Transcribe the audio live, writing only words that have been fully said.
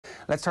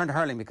Let's turn to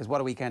hurling, because what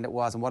a weekend it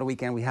was and what a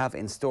weekend we have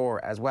in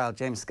store as well.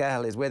 James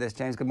Skehill is with us.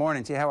 James, good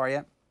morning to you. How are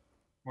you?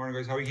 Morning,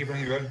 guys. How are you keeping?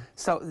 You good?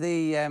 So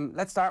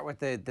let's start with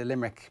the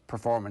Limerick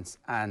performance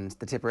and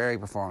the Tipperary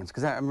performance,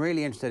 because I'm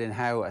really interested in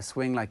how a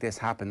swing like this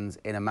happens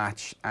in a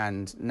match.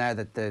 And now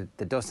that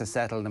the dust has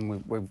settled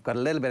and we've got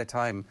a little bit of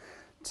time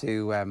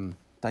to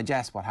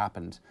digest what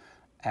happened,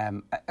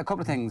 a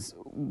couple of things.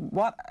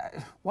 What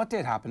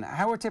did happen?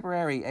 How were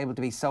Tipperary able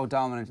to be so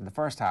dominant in the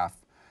first half?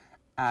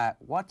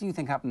 What do you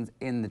think happened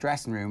in the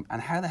dressing room,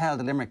 and how the hell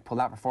did Limerick pull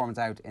that performance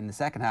out in the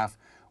second half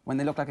when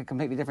they looked like a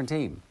completely different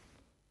team?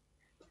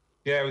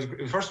 Yeah,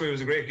 first of all, it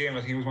was a great game. I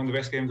think it was one of the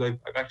best games I've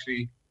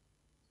actually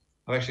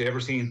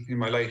ever seen in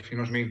my life. You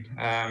know what I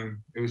mean?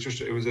 It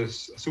was a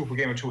super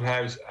game of two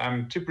halves.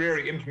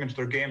 Tipperary implemented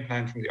their game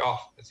plan from the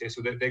off, let's say,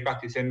 so they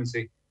got the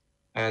ascendancy.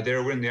 They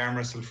were winning the arm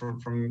wrestle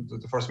from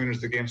the first minutes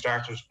the game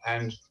started,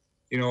 and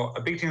you know,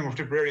 a big thing with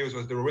Tipperary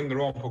was they were winning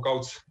their own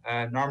puck-outs.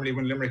 Normally,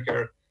 when Limerick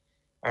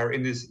are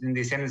in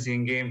the ascendancy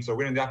in games, they're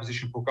winning the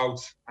opposition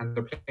puck-outs, and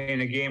they're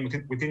playing a game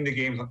within the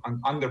games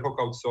on their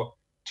puck-outs. So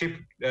Tipp,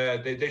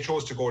 they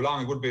chose to go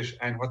long a good bit,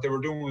 and what they were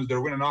doing was they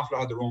were winning an awful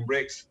lot of their own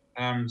breaks.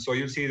 So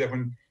you'll see that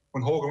when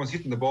Hogan was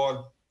hitting the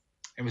ball,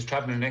 it was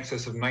travelling in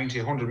excess of 90,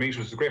 100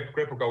 metres, a great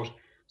puck-out.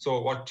 So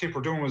what Tipp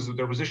were doing was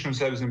they were positioning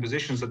themselves in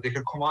positions that they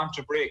could come on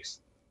to breaks,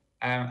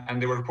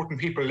 and they were putting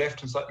people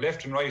left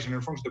and right and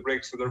in front of the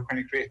breaks, so they were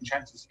kind of creating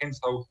chances. Hence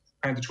how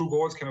kind of the 2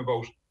 goals came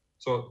about.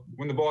 So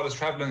when the ball is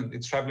travelling,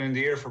 it's travelling in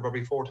the air for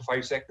probably 4 to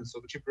 5 seconds.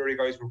 So the Tipperary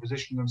guys were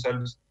positioning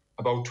themselves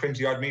about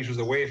 20 odd metres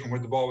away from where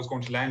the ball was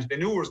going to land. They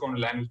knew it was going to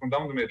land. It was going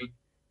down the middle.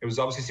 It was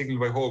obviously signalled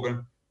by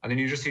Hogan. And then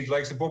you just see the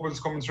likes of Bubbles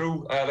coming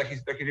through like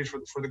he did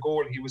for the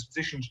goal. He was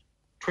positioned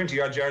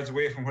 20 odd yards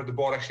away from where the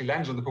ball actually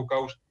landed on the puck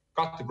out,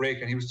 got the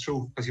break, and he was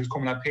through because he was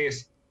coming at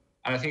pace.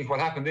 And I think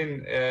what happened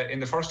in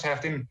the first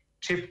half, then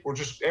Tipp were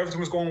just, everything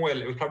was going well.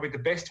 It was probably the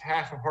best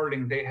half of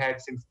hurling they had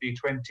since the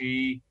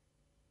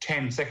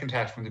 2010 second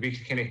half when they beat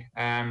Kilkenny.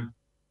 And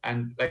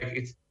like,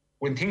 it's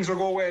when things are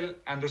going well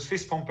and there's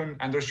fist pumping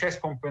and there's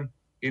chest pumping,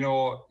 you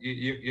know,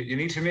 you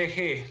need to make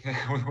hay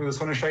when the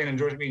sun is shining.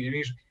 Do you know what I mean? You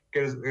need to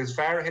get as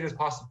far ahead as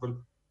possible.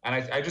 And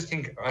I just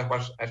think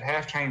at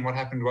half time what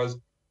happened was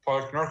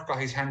Paul Knirk got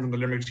his hands on the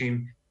Limerick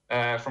team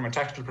from a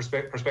tactical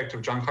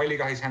perspective. John Kiley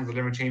got his hands on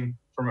the Limerick team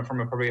from a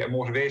probably a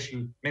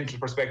motivational, mental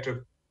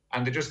perspective,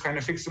 and they just kind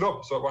of fixed it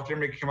up. So what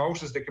Limerick came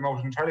out is they came out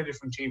an entirely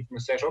different team from a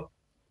setup.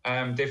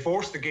 They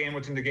forced the game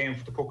within the game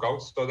for the puck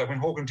outs, so that when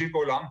Hogan did go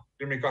long,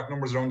 Limerick got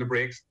numbers around the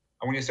breaks.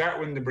 And when you start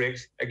winning the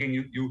breaks, again,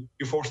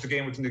 you force the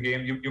game within the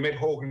game. You made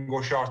Hogan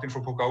go short in for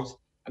puck outs,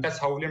 and that's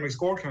how Limerick's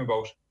score came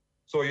about.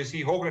 So you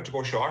see Hogan had to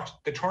go short.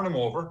 They turn him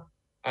over.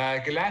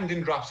 Gillan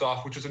then drops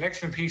off, which is an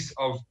excellent piece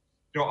of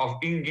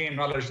in-game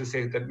knowledge to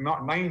say that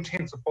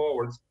 9/10 of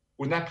forwards,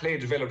 when that play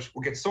develops,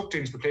 will get sucked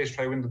into the play to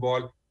try to win the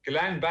ball.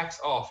 Gillan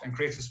backs off and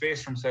creates a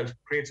space for himself,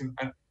 creates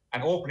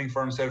an opening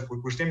for himself,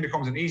 which then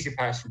becomes an easy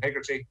pass from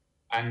Hegarty.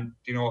 And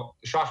you know,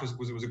 the shot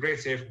was a great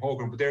save from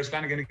Hogan. But there's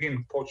Flanagan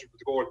again, poaching for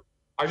the goal.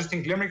 I just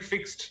think Limerick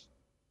fixed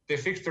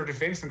their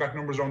defence and got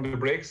numbers around the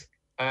breaks.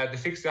 They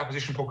fixed the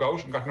opposition puck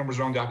out and got numbers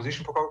around the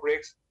opposition puck out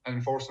breaks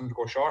and forced them to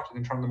go short and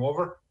then turn them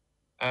over.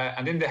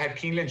 And then they had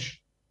Cian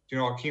Lynch. You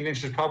know, Cian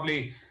Lynch is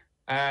probably,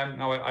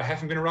 now I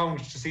haven't been around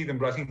to see them,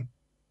 but I think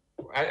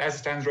as it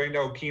stands right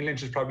now, Cian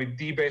Lynch is probably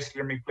the best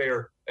Limerick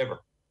player ever,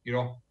 you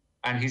know.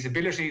 And his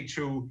ability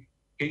to,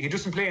 he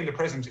doesn't play in the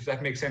present, if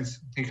that makes sense.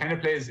 He kind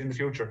of plays in the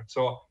future.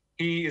 So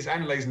he is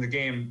analysing the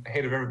game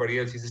ahead of everybody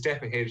else. He's a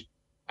step ahead.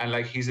 And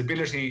like his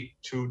ability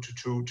to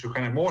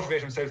kind of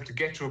motivate himself to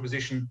get to a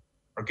position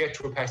or get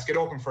to a pass, get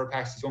open for a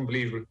pass is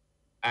unbelievable.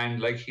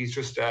 And like he's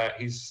just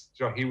he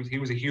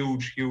was a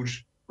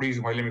huge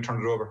reason why Limerick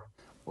turned it over.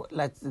 Well,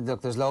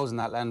 look, there's loads in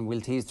that, and we'll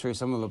tease through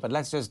some of it. But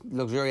let's just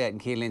luxuriate in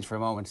Cian Lynch for a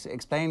moment.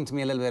 Explain to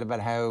me a little bit about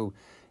how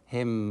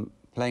him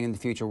playing in the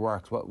future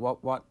works.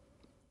 What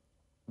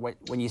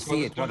when you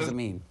see it, what does it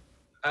mean?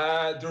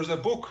 There's a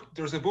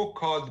book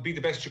called "Be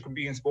the Best You Can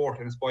Be in Sport,"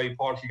 and it's by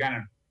Paul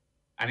Kilgannon.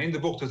 And in the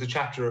book, there's a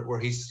chapter where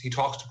he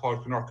talks to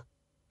Paul Knirk,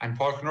 and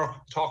Paul Knirk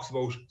talks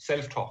about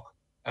self-talk.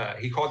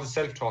 He calls it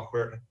self-talk,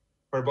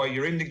 whereby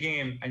you're in the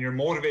game and you're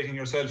motivating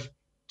yourself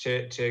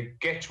to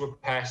get to a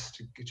pass,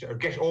 or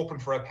get open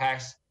for a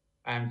pass,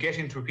 and get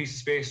into a piece of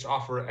space to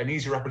offer an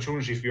easier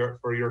opportunity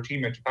for your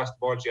teammate to pass the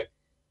ball to you.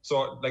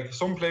 So, like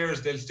some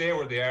players, they'll stay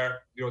where they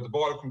are. You know, the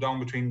ball will come down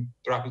between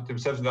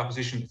themselves and the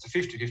opposition. It's a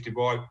 50-50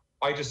 ball.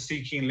 I just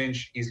see Cian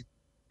Lynch. He's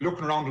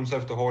looking around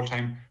himself the whole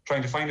time,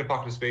 trying to find a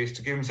pocket of space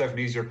to give himself an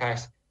easier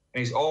pass, and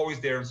he's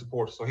always there in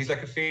support. So he's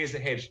like a phase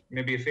ahead,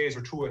 maybe a phase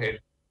or two ahead.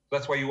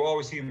 That's why you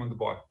always see him on the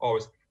ball,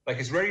 always. Like,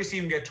 it's rare you see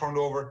him get turned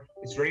over.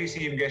 It's rare you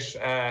see him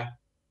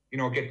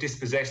get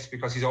dispossessed,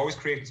 because he's always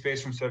creating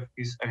space for himself.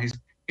 He's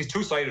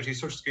two-sided. He's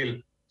such skill.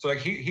 So like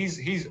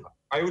he's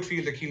I would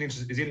feel that Cian Lynch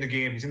is in the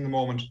game. He's in the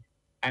moment,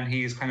 and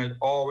he's kind of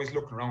always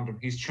looking around him.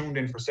 He's tuned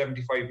in for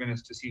 75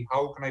 minutes to see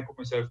how can I put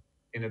myself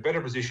in a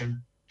better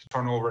position to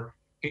turn over.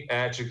 To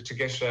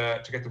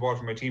get the ball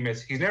from my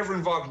teammates. He's never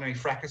involved in any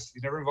fracas.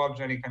 He's never involved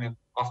in any kind of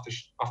off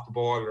the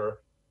ball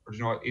or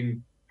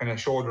in kind of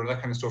shoulder,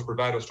 that kind of stuff,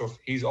 bravado stuff.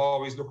 He's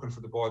always looking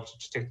for the ball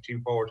to take the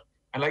team forward.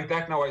 And like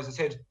that now, as I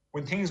said,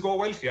 when things go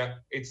well for you,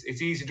 it's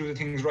easy to do the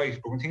things right.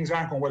 But when things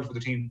aren't going well for the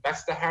team,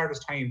 that's the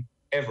hardest time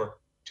ever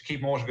to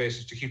keep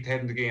motivated, to keep the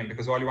head in the game,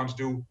 because all you want to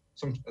do,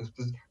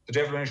 the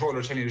devil on your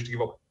shoulder telling you to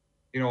give up.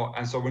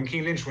 And so when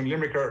Lynch, when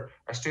Limerick are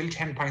still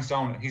 10 points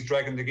down and he's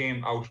dragging the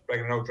game out,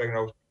 dragging it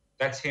out,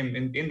 that's him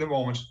in the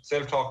moment,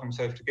 self-talking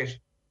himself to get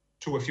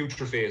to a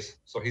future phase.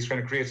 So he's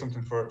trying to create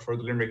something for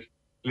the Limerick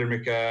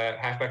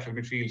half-back line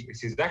midfield.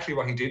 It's exactly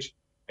what he did.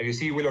 And you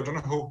see Will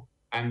O'Donoghue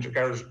and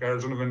Gareth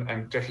Donovan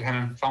and Declan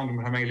Hannon found him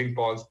with how many link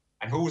balls.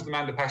 And who was the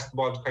man that passed the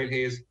ball to Kyle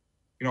Hayes?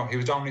 He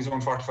was down in his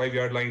own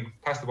 45-yard line,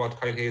 passed the ball to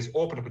Kyle Hayes,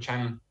 opened up a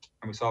channel,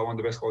 and we saw one of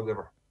the best goals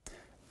ever.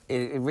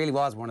 It really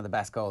was one of the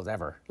best goals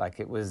ever. Like,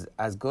 it was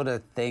as good a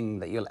thing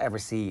that you'll ever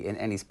see in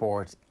any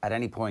sport at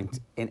any point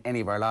in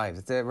any of our lives.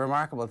 It's a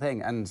remarkable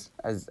thing. And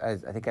as I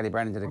think Eddie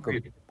Brennan did a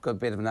good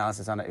bit of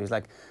analysis on it. He was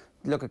like,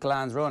 look at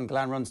Glan's run.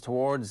 Glan runs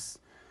towards,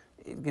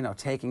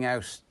 taking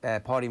out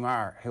Paddy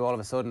Marr, who all of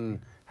a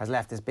sudden has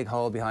left this big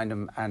hole behind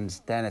him.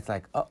 And then it's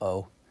like,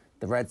 uh-oh,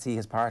 the Red Sea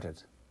has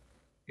parted.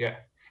 Yeah.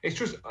 It's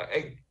just,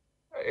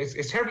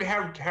 it's terribly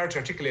hard to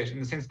articulate in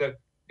the sense that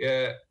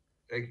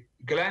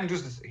Glan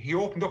does this. He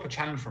opened up a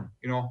channel for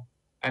him,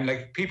 and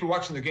like people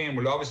watching the game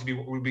will obviously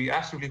be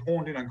absolutely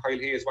honed in on Kyle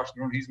Hayes watching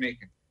the run he's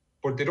making,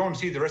 but they don't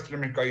see the rest of the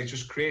Limerick guys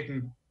just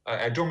creating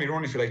a dummy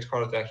run, if you like to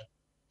call it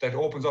that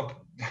opens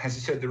up, as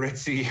you said, the Red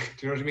Sea. Do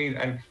you know what I mean?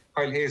 And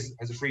Kyle Hayes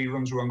has a free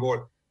run through on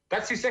goal.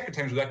 That's his second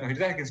time to do that now. He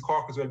did that against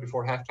Cork as well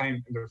before half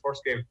time in the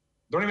first game.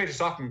 The only way to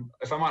stop him,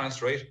 if I'm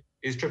honest, right,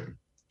 is tripping.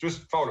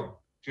 Just foul him.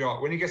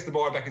 When he gets the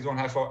ball back his own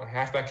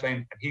half-back line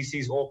and he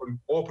sees open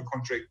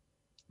country,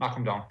 knock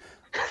him down.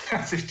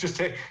 That's it.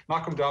 Just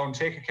knock him down,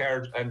 take a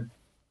card, and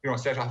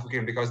set off the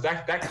game, because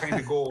that kind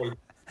of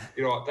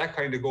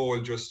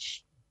goal,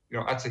 just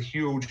that's a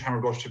huge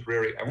hammer brush to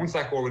Tipperary. And once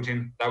that goal went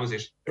in, that was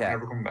it. They're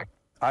never coming back.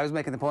 I was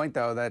making the point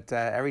though that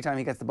every time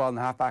he gets the ball in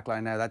the half-back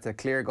line now, that's a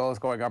clear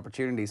goal-scoring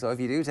opportunity. So if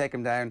you do take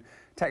him down,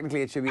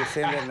 technically it should be a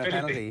sin and a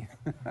penalty.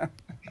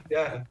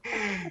 Yeah.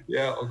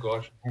 Oh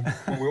gosh,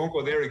 we won't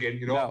go there again.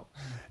 No.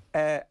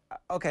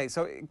 Okay,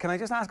 so can I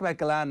just ask about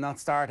Galan not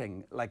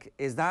starting? Like,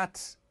 is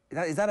that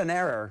an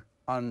error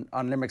on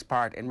Limerick's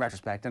part in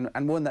retrospect,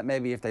 and one that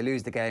maybe if they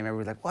lose the game,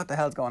 everyone's like, what the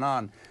hell's going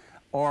on?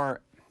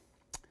 Or,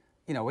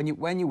 when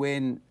you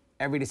win,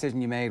 every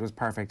decision you made was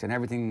perfect and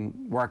everything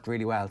worked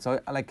really well. So,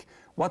 like,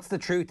 what's the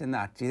truth in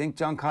that? Do you think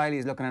John Kiley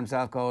is looking at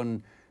himself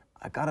going,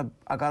 I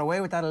got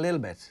away with that a little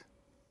bit?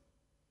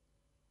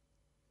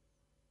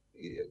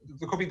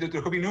 There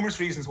could be numerous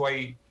reasons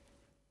why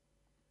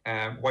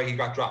he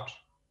got dropped,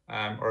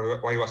 or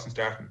why he wasn't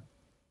starting.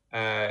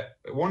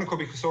 One, it could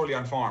be solely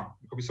on form.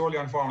 It could be solely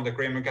on form that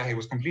Graham McGahey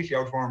was completely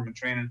out of form in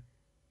training.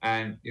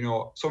 And,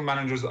 some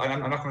managers,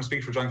 I'm not going to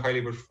speak for John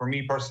Kiley, but for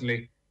me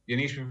personally, you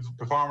need to be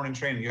performing in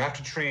training. You have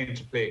to train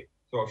to play.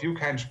 So if you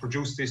can't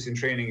produce this in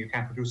training, you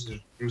can't produce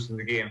it in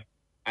the game.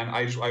 And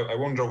I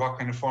wonder what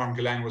kind of form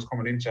Galan was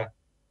coming into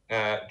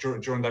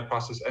during that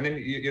process. And then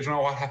you don't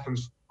know what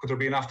happens. Could there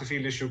be an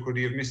off-the-field issue? Could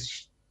he have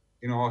missed,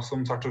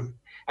 some sort of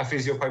a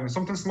physio appointment?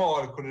 Something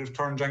small could have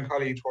turned John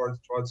Kiley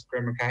towards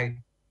Graham McGahey.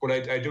 But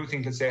I do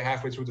think, let's say,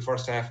 halfway through the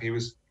first half, he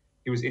was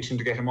itching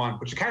to get him on.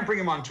 But you can't bring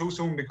him on too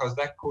soon, because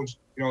that could,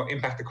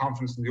 impact the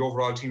confidence in the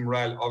overall team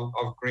morale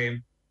of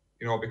Graham.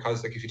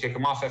 Because like if you take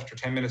him off after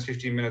 10 minutes,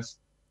 15 minutes,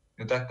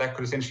 that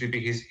could essentially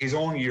be his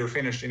own year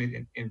finished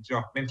in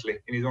mentally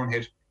in his own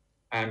head,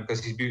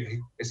 because he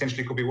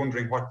essentially could be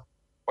wondering what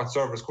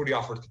service could he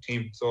offer to the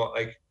team. So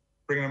like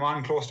bringing him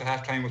on close to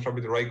half time was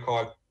probably the right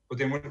call. But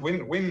then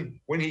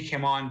when he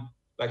came on,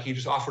 like he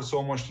just offered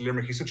so much to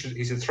Limerick.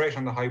 He's a threat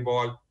on the high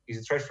ball. He's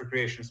a threat for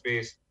creation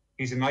space.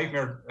 He's a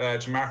nightmare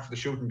to mark for the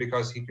shooting,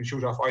 because he can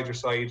shoot off either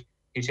side.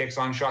 He takes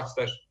on shots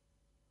that,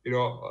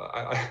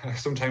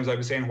 sometimes I've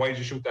been saying, why did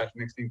you shoot that? The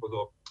next thing goes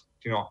up,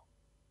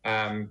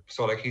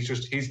 So like he's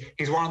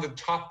one of the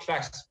top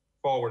class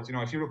forwards.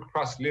 If you look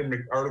across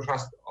Limerick or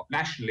across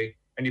nationally,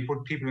 and you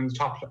put people in the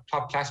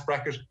top class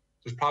bracket,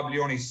 there's probably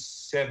only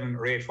 7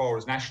 or 8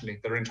 forwards nationally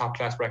that are in top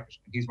class bracket,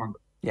 and he's one of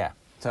them. Yeah.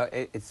 So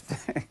it's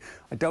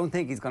I don't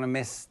think he's going to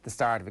miss the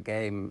start of a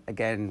game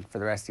again for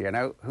the rest of the year.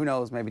 Now, who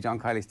knows? Maybe John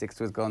Kiley sticks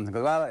to his guns and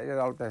goes,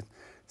 well, the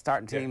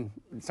starting team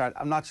start.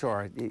 I'm not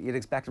sure. You'd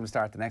expect him to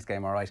start the next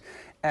game, all right.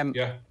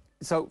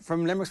 So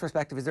from Limerick's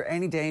perspective, is there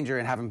any danger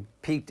in having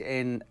peaked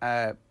in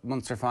a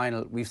Munster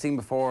final? We've seen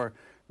before,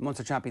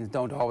 Munster champions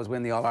don't always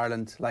win the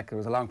All-Ireland. Like, there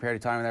was a long period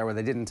of time there where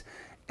they didn't.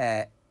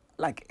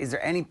 Is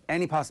there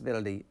any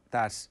possibility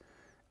that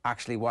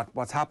actually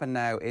what's happened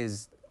now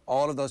is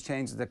all of those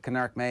changes that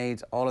Connacht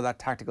made, all of that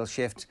tactical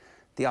shift,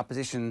 the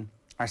opposition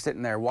are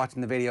sitting there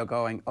watching the video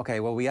going, okay,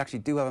 well, we actually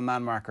do have a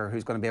man marker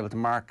who's going to be able to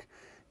mark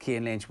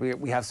Cian Lynch.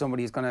 We have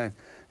somebody who's going to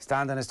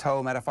stand on his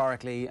toe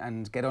metaphorically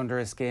and get under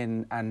his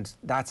skin, and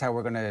that's how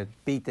we're going to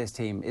beat this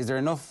team. Is there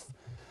enough,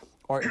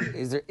 or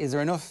is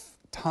there enough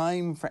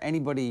time for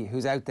anybody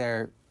who's out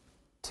there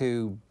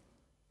to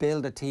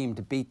build a team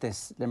to beat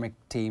this Limerick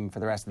team for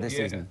the rest of this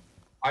season?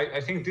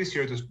 I think this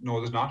year there's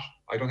not.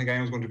 I don't think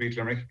anyone's going to beat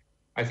Limerick.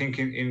 I think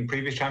in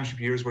previous championship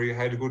years where you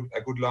had a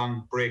good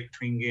long break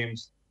between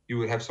games, you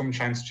would have some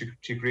chance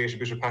to create a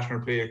bit of pattern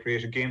of play, or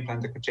create a game plan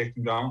that could take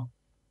them down.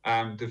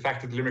 The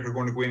fact that the Limerick are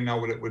going to go in now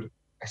with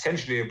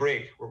essentially a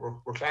break,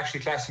 we're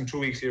actually classing 2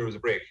 weeks here as a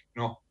break,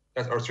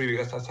 or 3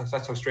 weeks.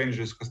 That's how strange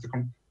it is, because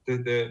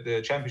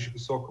the championship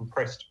is so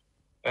compressed.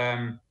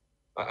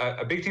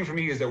 A big thing for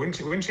me is that when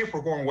Tipp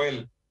were going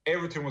well,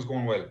 everything was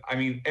going well. I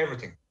mean,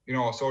 everything.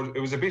 So it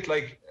was a bit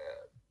like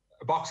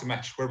a boxing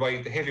match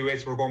whereby the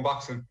heavyweights were going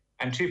boxing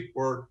and Tipp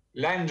were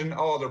landing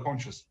all their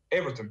punches,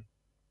 everything,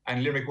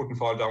 and Limerick wouldn't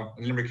fall down,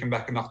 and Limerick came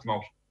back and knocked them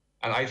out.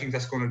 And I think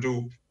that's going to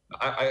do,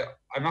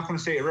 I'm not going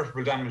to say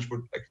irreparable damage, but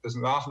there's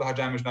an awful lot of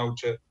damage now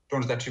to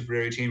that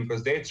Tipperary team,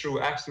 because they threw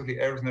absolutely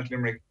everything at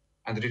Limerick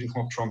and they didn't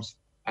come up trumps,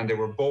 and they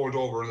were bowled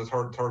over in the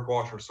third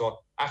quarter. So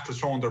after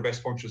throwing their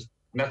best punches,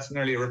 and that's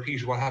nearly a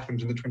repeat of what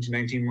happened in the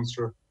 2019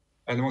 Munster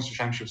and the Munster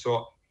Championship.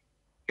 So,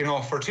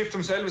 for Tipp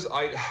themselves,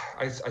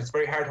 it's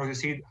very hard how to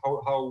see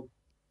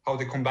how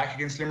they come back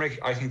against Limerick.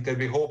 I think they'll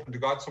be hoping to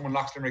God someone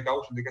knocks Limerick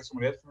out and they get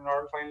someone else in an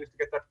Ireland final if they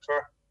get that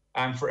far.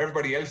 And for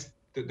everybody else,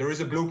 there is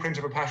a blueprint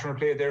of a pattern of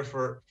play there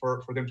for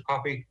them to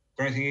copy.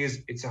 The only thing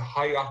is, it's a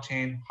high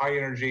octane, high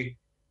energy,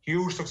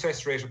 huge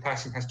success rate of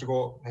passing has to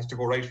go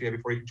right for you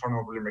before you can turn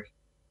over Limerick.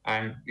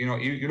 And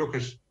you look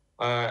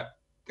at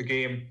the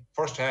game,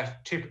 first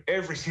half, Tipp,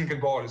 every single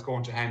ball is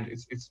going to hand.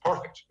 It's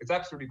perfect. It's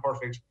absolutely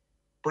perfect.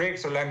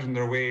 Breaks are landing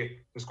their way.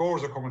 The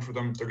scores are coming for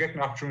them. They're getting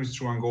opportunities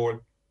through on goal.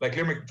 Like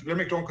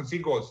Limerick don't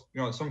concede goals.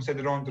 Some say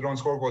they don't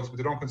score goals, but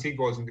they don't concede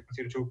goals, and they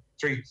concede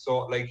 2-3.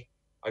 So I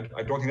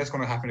don't think that's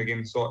going to happen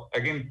again. So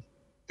again,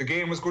 the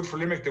game was good for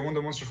Limerick. They won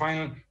the Munster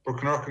final, but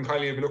Connacht and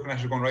Kiley will be looking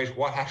at it going, right,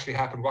 what actually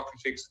happened? What can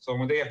fix? So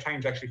when they have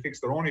time to actually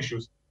fix their own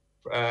issues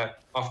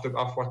off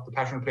what the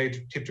pattern of play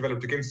Tipp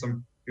developed against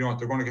them,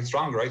 they're going to get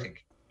stronger, I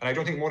think. And I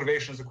don't think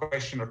motivation is a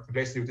question or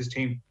complacency with this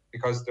team,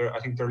 because I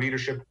think their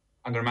leadership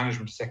and their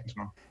management is second to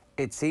none.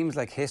 It seems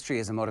like history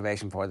is a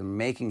motivation for them,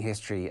 making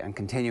history and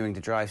continuing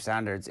to drive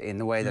standards in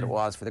the way that it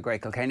was for the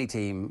great Kilkenny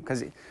team.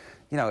 Because,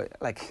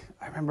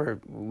 I remember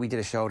we did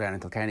a show down in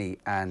Kilkenny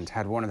and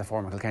had one of the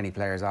former Kilkenny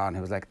players on who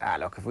was like,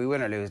 look, if we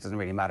win or lose, it doesn't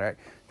really matter.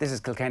 This is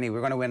Kilkenny,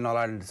 we're going to win All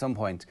Ireland at some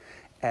point.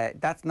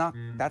 That's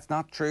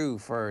not true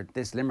for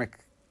this Limerick.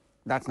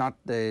 That's not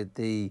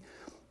the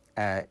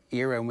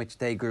era in which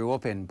they grew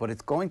up in, but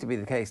it's going to be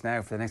the case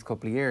now for the next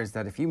couple of years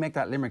that if you make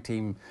that Limerick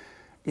team,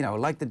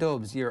 like the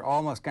Dubs, you're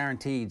almost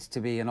guaranteed to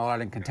be an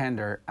All-Ireland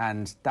contender,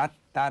 and that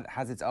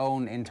has its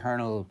own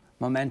internal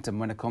momentum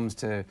when it comes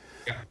to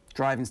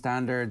driving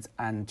standards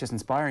and just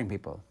inspiring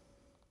people.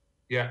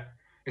 Yeah,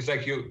 it's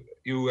like you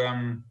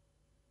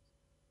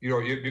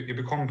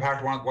become part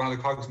of one of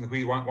the cogs in the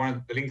wheel, one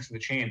of the links in the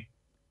chain.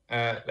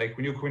 Like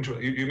when you come into,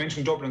 you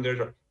mentioned Dublin there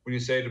when you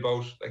said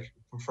about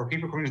for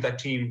people coming into that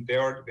team,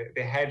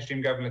 they had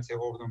Jim Gavin, let's say,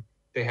 over them.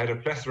 They had a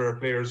plethora of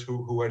players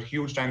who had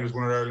huge standards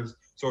winning Ireland.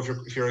 So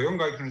if you're a young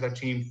guy coming into that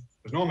team,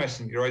 there's no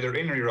messing. You're either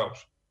in or you're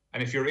out.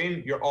 And if you're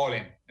in, you're all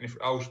in. And if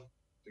you're out,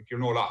 you're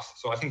no loss.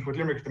 So I think with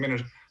Limerick at the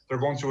minute, they're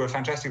going through a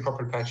fantastic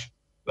purple patch.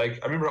 Like,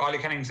 I remember Ollie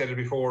Canning said it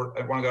before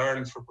at one of the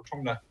Irelands for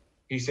Portumna.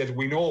 He said,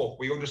 we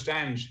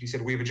understand. He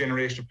said, we have a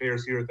generation of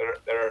players here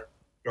that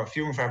are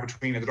few and far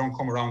between and they don't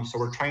come around. So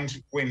we're trying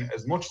to win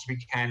as much as we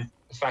can,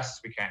 as fast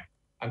as we can.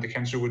 And they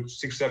came through with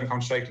 6-7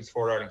 county titles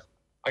for Ireland.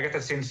 I get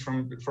that sense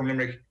from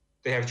Limerick.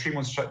 They have 3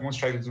 months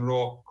titles in a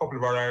row, a couple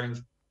of our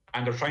Irelands,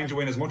 and they're trying to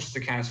win as much as they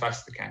can, as fast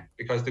as they can,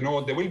 because they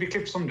know they will be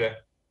clipped someday,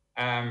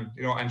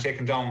 and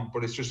taken down.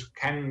 But it's just,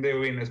 can they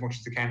win as much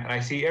as they can? And I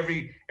see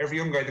every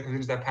young guy that comes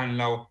into that panel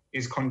now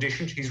is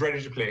conditioned. He's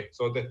ready to play.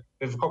 So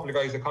there's a couple of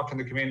guys, the captain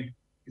that came in.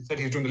 He said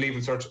he's doing the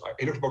leaving search.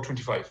 He looked about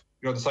 25.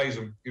 The size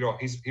of him.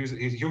 He's a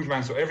huge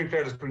man. So every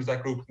player that's put into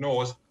that group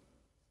knows.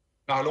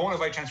 Not alone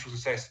have I a chance for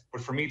success,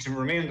 but for me to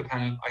remain in the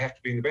panel, I have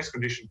to be in the best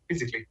condition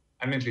physically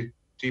and mentally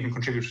to even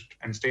contribute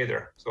and stay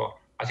there. So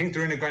I think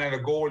they're in a kind of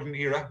a golden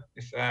era.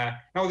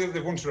 Now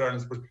they've won 2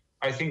 Irelands, but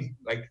I think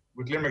like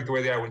with Limerick the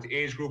way they are, with the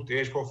age group, the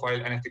age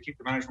profile, and if they keep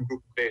the management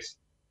group in place,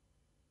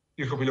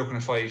 you could be looking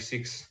at 5,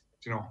 6.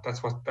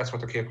 That's what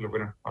they're capable of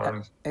winning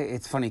Ireland.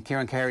 It's funny,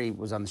 Kieran Carey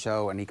was on the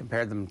show and he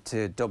compared them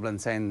to Dublin,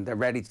 saying they're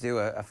ready to do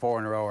a 4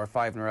 in a row or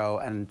 5 in a row,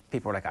 and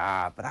people were like,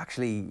 but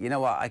actually, you know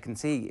what, I can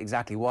see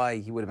exactly why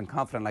he would have been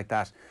confident like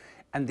that.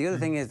 And the other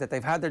thing is that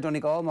they've had their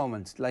Donegal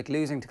moment, like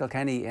losing to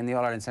Kilkenny in the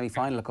All-Ireland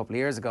semi-final a couple of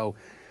years ago,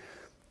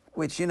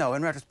 which, in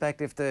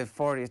retrospect, if they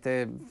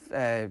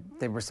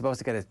were supposed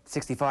to get a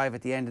 65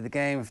 at the end of the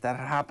game, if that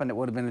had happened, it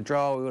would have been a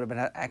draw, we would have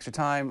been extra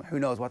time, who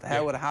knows what the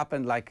hell would have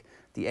happened, like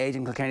the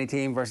ageing Kilkenny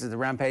team versus the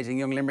rampaging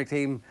young Limerick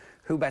team,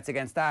 who bets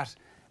against that?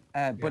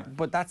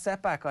 But that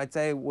setback, I'd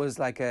say, was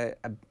like a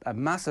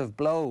massive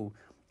blow,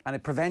 and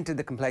it prevented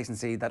the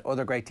complacency that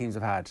other great teams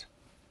have had.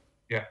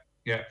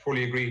 Yeah,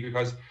 fully agree,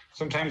 because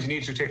sometimes you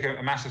need to take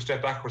a massive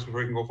step backwards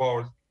before you can go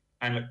forward.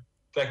 And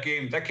that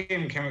game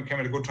came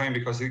at a good time,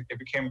 because it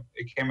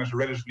came at a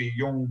relatively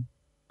young,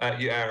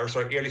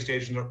 early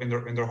stage in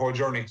their whole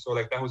journey. So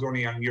like that was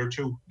only on year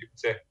 2, you could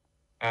say.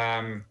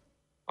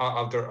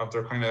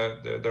 their kind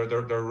of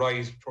their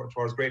rise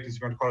towards greatness,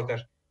 if you want to call it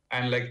that.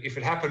 And like, if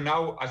it happened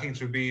now, I think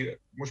it would be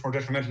much more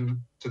detrimental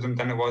to them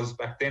than it was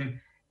back then.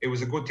 It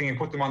was a good thing. It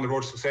put them on the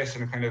road to success,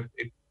 and kind of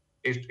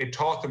it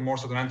taught them more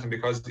so than anything,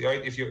 because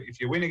if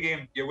you win a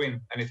game, you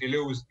win, and if you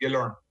lose, you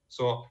learn.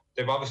 So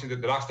they've obviously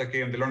they lost that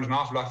game. They learned an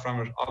awful lot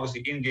from it.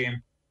 Obviously, in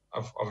game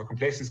of a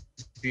complacency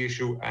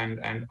issue and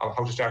of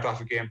how to start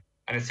off a game,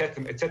 and it set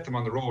them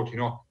on the road, you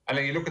know. And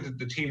then you look at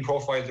the team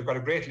profile. They've got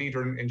a great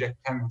leader in Jack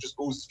Cannon, who just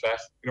oozes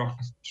class, you know.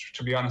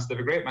 To be honest, they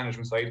have a great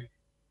management side,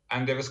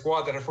 and they have a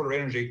squad that are full of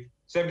energy.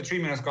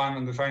 73 minutes gone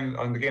on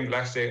the game the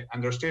last day,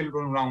 and they're still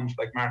running around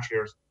like March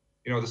hares.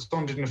 You know, the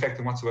sun didn't affect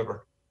them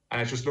whatsoever,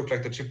 and it just looked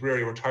like the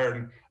Tipperary were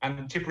tired.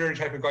 And Tipperary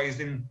type of guys,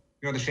 in,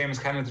 you know, the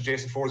Seamus Cannon, the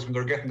Jason Fords, when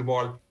they're getting the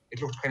ball,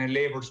 it looked kind of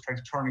laboured, trying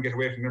to turn and get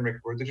away from Limerick,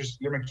 where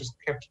Limerick just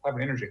kept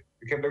having energy.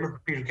 They kept, look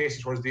at Peter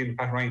Casey towards the end,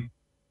 Pat Ryan.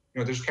 You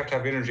know, they just kept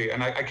having energy,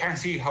 and I can't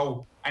see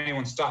how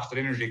anyone stops that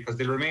energy, because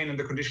they'll remain in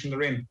the condition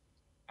they're in,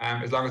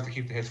 as long as they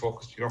keep the heads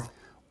focused, you know.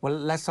 Well,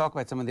 let's talk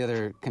about some of the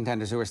other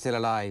contenders who are still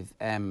alive.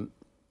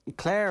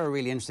 Clare are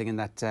really interesting in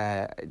that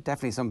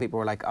definitely some people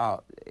were like,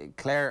 oh,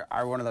 Clare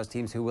are one of those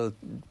teams who will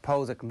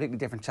pose a completely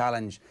different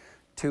challenge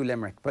to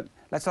Limerick. But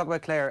let's talk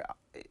about Clare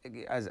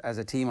as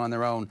a team on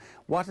their own.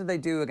 What did they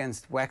do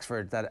against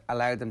Wexford that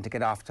allowed them to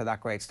get off to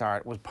that great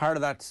start? Was part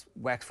of that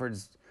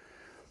Wexford's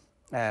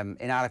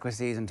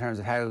inadequacies in terms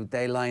of how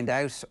they lined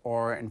out,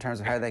 or in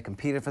terms of how they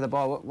competed for the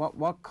ball?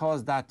 What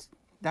caused that?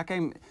 That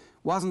game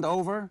wasn't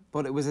over,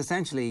 but it was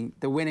essentially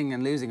the winning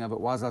and losing of it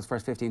was those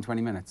first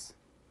 15-20 minutes.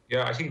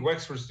 Yeah, I think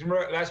Wexford.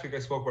 Remember last week I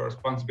spoke about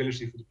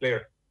responsibility for the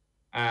player,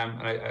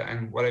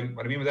 and what I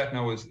mean with that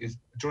now is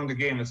during the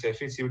game, let's say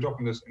Fitzy was up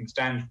in the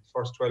stand for the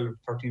first 12,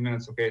 13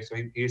 minutes. Okay, so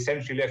he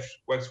essentially left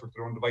Wexford to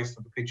their own device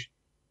on the pitch,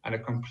 and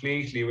it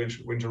completely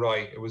went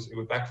awry. It was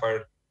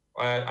backfired.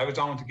 I was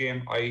down with the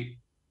game. I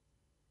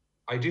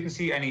didn't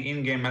see any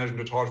in-game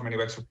management at all from any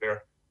Wexford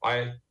player.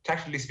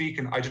 Tactically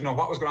speaking, I didn't know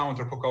what was going on with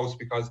their puckouts,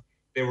 because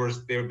they were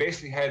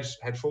basically had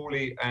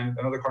Foley and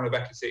another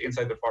cornerback, to say,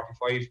 inside the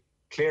 45.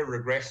 Clare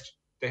regressed.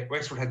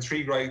 Wexford had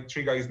three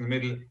guys in the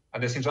middle,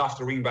 and they sent off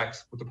their wing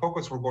backs, but the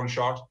puckouts were going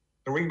short.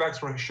 The wing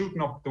backs were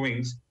shooting up the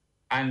wings,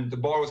 and the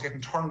ball was getting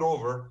turned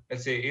over,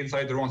 let's say,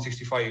 inside their own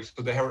 65.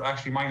 So they were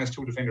actually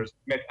 -2 defenders. It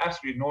made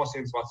absolutely no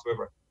sense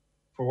whatsoever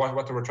for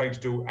what they were trying to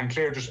do, and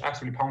Clare just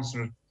absolutely pounced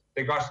on it.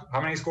 They got,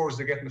 how many scores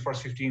did they get in the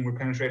first 15 with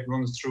penetrating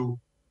runs through,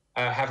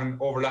 having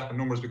overlapping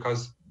numbers,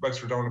 because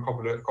Wexford down a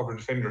couple of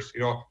defenders, you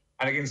know.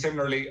 And again,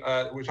 similarly,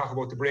 we talk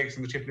about the breaks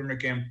in the Tipp Limerick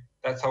game.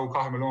 That's how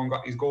Cathal Malone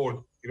got his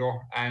goal, you know.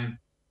 And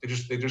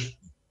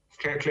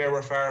Clare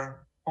were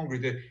far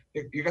hungry.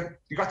 You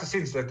got the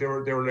sense that they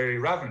were really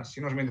ravenous,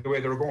 you know what I mean? The way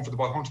they were going for the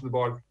ball, hunting the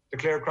ball. The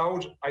Clare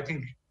crowd, I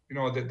think, you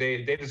know, that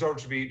they deserve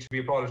to be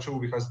applauded too,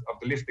 because of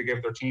the lift they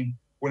gave their team.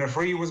 When a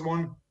free was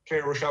won,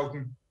 Clare were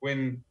shouting.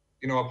 When,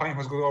 you know, a point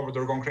was going over, they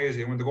were going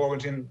crazy. And when the goal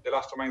went in, they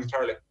lost their minds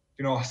entirely,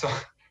 you know. So,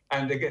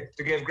 and they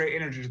gave great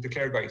energy to the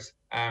Clare guys.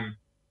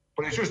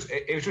 But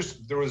it was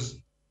just there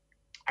was,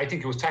 I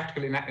think it was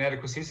tactical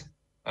inadequacies,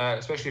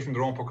 especially from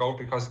their own puck out,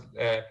 because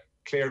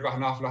Clare got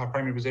an awful lot of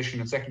primary position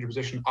and secondary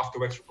position off the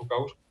Wexford puck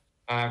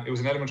out. It was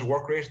an element of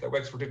work rate that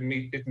Wexford they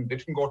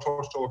didn't go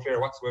toe to toe with Clare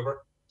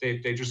whatsoever.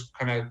 They just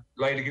kind of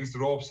lied against the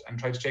ropes and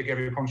tried to take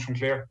every punch from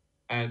Clare,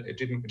 and it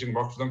didn't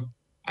work for them.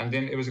 And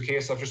then it was a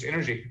case of just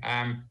energy.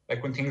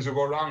 Like when things will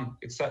go wrong,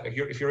 it's that, like,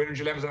 if your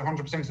energy level is at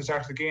 100% at the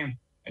start of the game,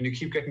 and you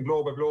keep getting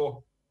blow by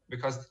blow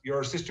because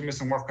your system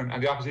isn't working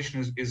and the opposition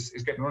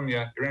is getting run,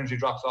 your energy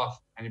drops off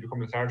and you become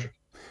lethargic,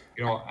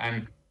 you know.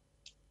 And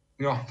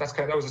you know,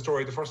 that was the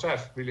story of the first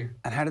half, really.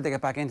 And how did they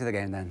get back into the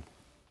game then?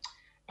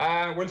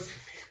 Well,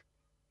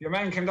 your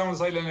man came down the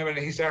sideline and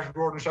he started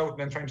roaring and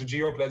shouting and trying to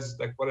G up lads,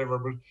 like whatever.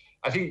 But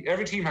I think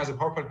every team has a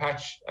purple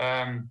patch, you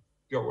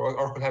know,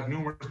 or could have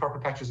numerous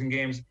purple patches in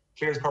games.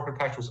 Clare's purple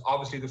patch was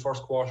obviously the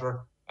first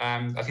quarter.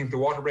 I think the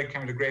water break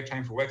came at a great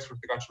time for Wexford.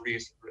 They got to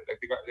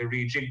they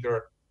rejigged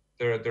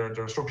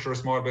their structure a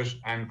small bit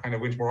and kind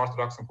of went more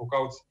orthodox and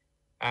puckouts.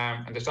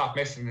 And they stopped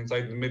messing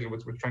inside in the middle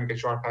with trying to get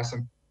short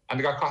passing. And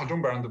they got Cathal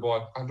Dunbar on the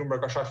ball. Cathal Dunbar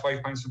got shot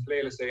 5 points in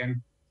play, let's say,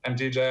 and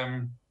did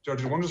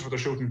wonders for their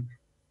shooting.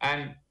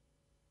 And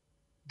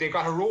they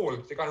got a roll.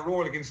 They got a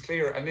roll against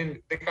Clare, and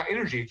then they got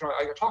energy. You know,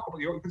 I talk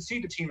about, you can see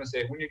the team, let's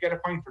say, when you get a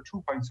point or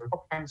 2 points or a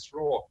couple of points in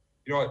a row,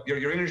 you know,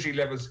 your energy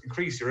levels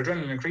increase, your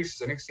adrenaline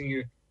increases, and next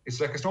thing it's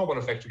like a snowball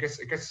effect.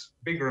 It gets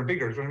bigger and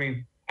bigger. You know what I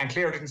mean? And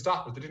Clare didn't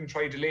stop it. They didn't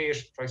try to delay it,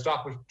 try to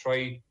stop it,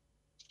 try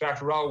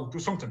start a row, do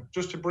something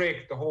just to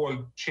break the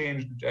whole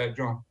chain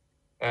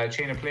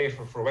of play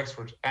for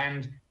Wexford.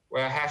 And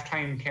half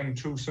time came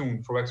too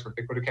soon for Wexford.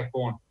 They could have kept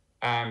going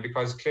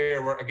because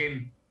Clare were,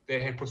 again,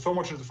 they had put so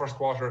much into the first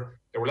quarter.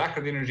 They were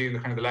lacking energy in the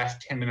kind of the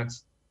last 10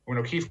 minutes. When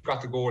O'Keefe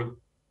got the goal,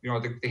 you know,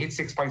 they hit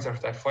 6 points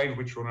after that, 5 of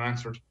which were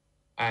unanswered,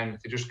 and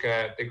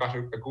they got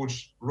a good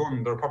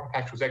run. Their purple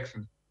patch was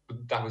excellent,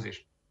 but that was it.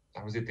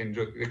 Then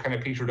they kind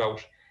of petered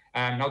out.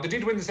 Now they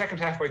did win the second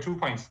half by 2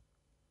 points,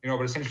 you know,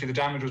 but essentially the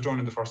damage was done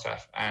in the first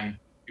half. And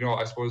you know,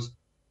 I suppose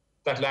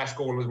that last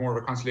goal was more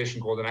of a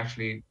consolation goal than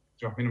actually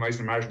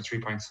minimising the margin of 3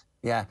 points.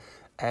 Yeah.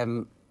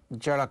 Ger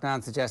Gilroy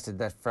suggested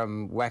that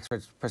from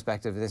Wexford's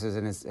perspective, this was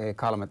in his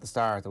column at the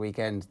Star at the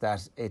weekend,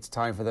 that it's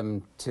time for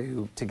them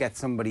to get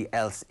somebody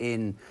else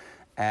in.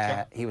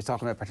 He was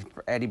talking about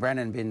Eddie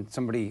Brennan being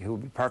somebody who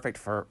would be perfect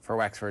for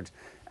Wexford.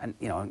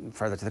 And,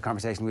 further to the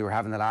conversation we were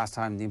having the last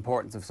time, the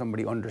importance of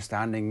somebody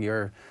understanding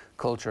your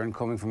culture and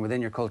coming from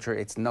within your culture.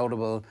 It's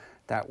notable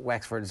that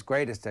Wexford's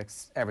greatest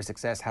ever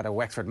success had a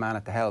Wexford man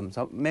at the helm.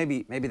 So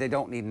maybe they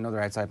don't need another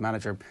outside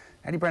manager.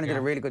 Eddie Brennan did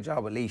a really good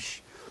job at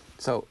Lynch.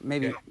 So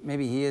maybe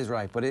he is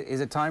right. But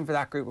is it time for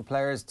that group of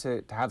players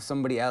to have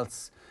somebody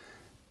else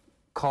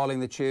calling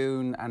the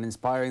tune and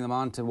inspiring them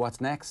on to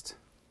what's next?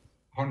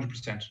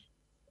 100%.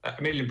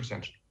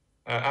 1,000,000%.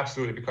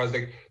 Absolutely, because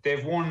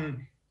they've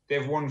won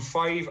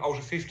 5 out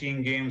of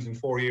 15 games in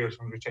 4 years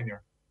under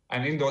tenure.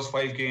 And in those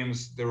 5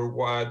 games, there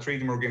were 3 of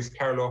them were against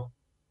Carlow,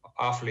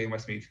 Offaly and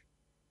Westmeath.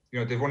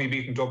 They've only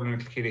beaten Dublin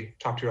and Kilkenny,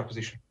 top tier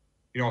opposition.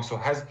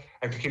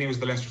 And Kilkenny was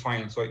the Leinster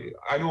final. So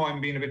I know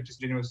I'm being a bit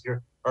disingenuous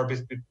here, or a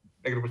bit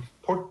negative, but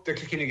put the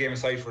Kilkenny game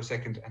aside for a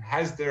second. And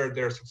has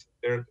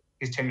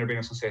his tenure been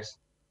a success?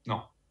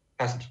 No,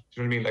 hasn't. Do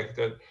you know what I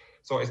mean?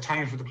 So it's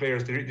time for the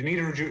players. They need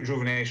a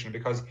rejuvenation,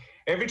 because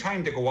every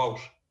time they go out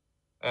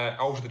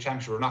of the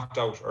championship or knocked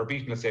out or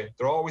beaten, let's say,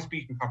 they're always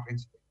beaten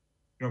comprehensively.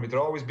 They're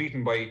always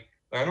beaten by.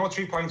 I know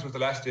 3 points was the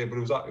last day, but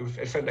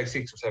it felt like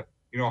 6 or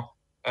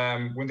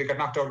 7. When they got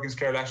knocked out against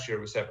Clare last year,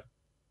 it was 7.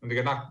 When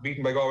they got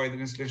beaten by Galway in the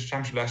Lynch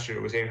championship last year,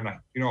 it was 8 or 9.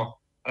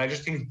 And I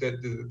just think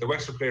that the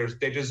Wexford players,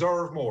 they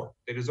deserve more.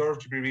 They deserve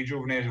to be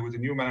rejuvenated with a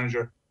new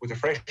manager, with a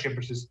fresh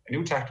impetus, a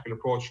new tactical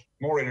approach,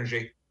 more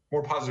energy,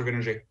 more positive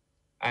energy,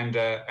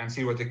 and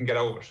see what they can get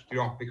out of it.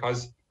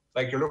 Because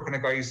you're looking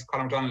at guys,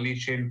 Colin McDonald,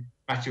 Leach in,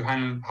 Matthew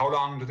Hanlon. How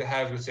long do they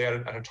have, let's say,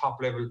 at a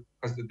top level?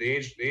 Because the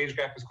age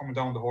gap is coming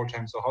down the whole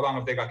time. So how long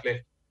have they got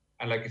left?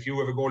 And if you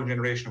have a golden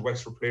generation of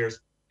Wexford players,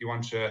 you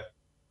want to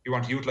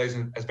utilise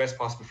them as best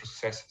possible for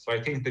success. So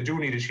I think they do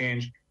need a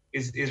change.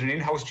 Is an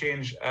in-house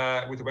change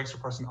with the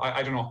Wexford person?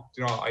 I don't know.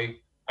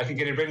 I think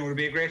Eddie Brennan would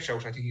be a great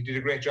shout. I think he did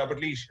a great job at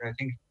Lynch, and I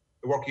think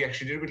the work he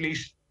actually did with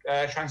Lynch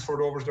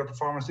transferred over to their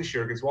performance this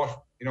year against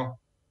Waterford.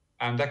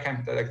 And that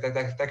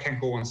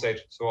can't go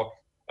unsaid. So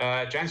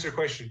to answer your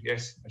question,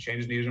 yes, a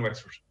change is needed in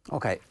Wexford.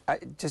 Okay,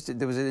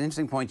 there was an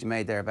interesting point you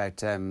made there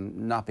about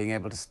not being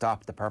able to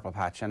stop the purple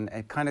patch, and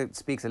it kind of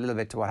speaks a little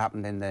bit to what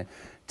happened in the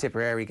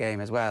Tipperary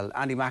game as well.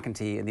 Andy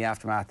McEntee, in the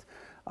aftermath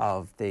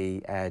of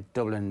the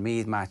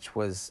Dublin-Meath match,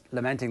 was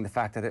lamenting the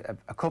fact that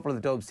a couple of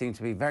the Dubs seemed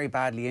to be very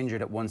badly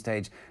injured at one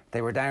stage.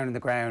 They were down in the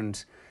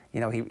ground.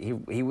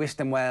 He wished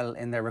them well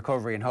in their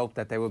recovery and hoped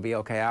that they would be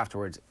okay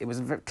afterwards. It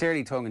was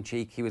clearly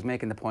tongue-in-cheek. He was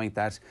making the point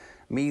that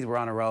Meath were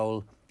on a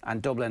roll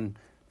and Dublin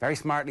very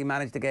smartly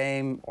managed the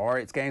game, or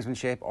it's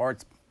gamesmanship, or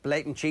it's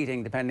blatant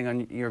cheating, depending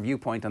on your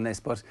viewpoint on this.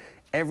 But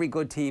every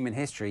good team in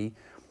history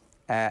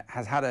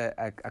has had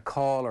a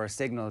call or a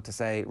signal to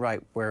say,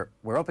 right, we're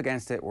up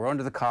against it, we're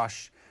under the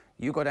cosh,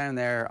 you go down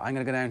there, I'm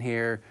going to go down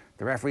here,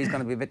 the referee's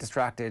going to be a bit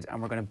distracted,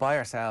 and we're going to buy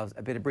ourselves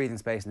a bit of breathing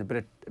space and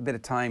a bit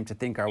of time to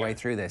think our way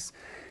through this.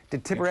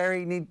 Did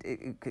Tipperary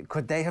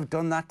could they have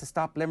done that to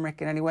stop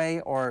Limerick in any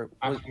way? Or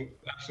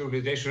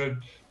absolutely, they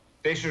should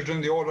have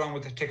done the old one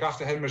with the take off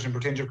the helmet and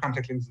pretend your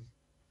contact lenses.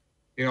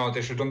 They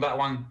should have done that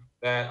one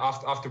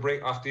off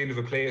the end of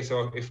a play.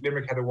 So if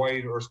Limerick had a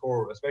wide or a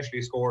score, especially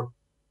a score,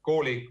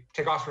 goalie,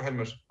 take off your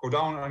helmet, go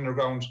down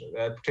underground,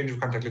 pretend your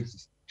contact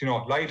lenses.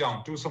 Lie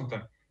down, do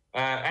something.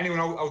 Anyone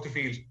out the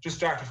field, just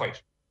start a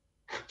fight.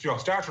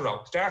 Start a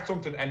row, start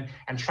something, and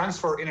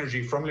transfer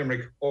energy from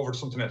Limerick over to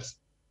something else.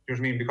 You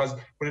know what I mean? Because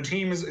when a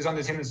team is on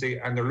the tendency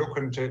and they're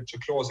looking to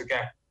close a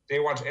gap, they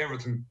want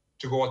everything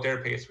to go at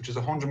their pace, which is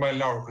 100 miles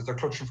an hour, because they're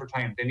clutching for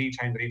time. They need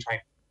time.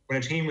 When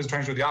a team is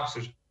trying to do the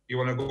opposite, you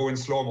want to go in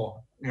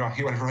slow-mo. You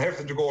want for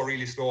everything to go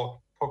really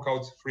slow, puck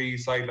outs, free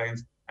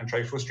sidelines, and try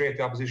to frustrate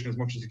the opposition as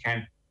much as you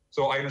can.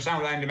 So I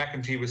understand what Andy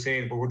McEntee was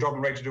saying, but we're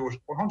Dublin right to do it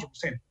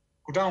 100%.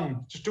 Go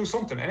down, just do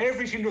something. And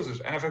every team does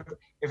it. And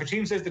if a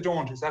team says they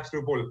don't, it's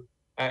absolute bull.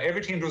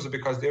 Every team does it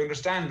because they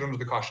understand under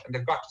the cosh, and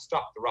they've got to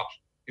stop the rot,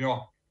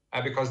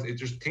 because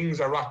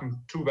things are rotten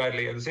too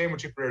badly. And the same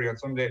with Tipperary on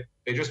Sunday.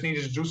 They just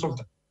needed to do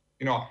something,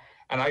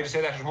 And I just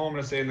say that at home,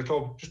 and I say in the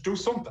club, just do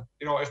something.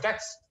 If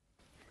that's,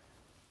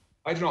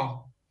 I don't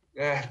know,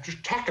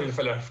 just tackle the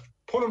fella,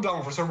 pull him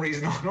down for some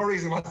reason, no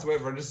reason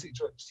whatsoever, and just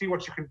see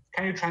what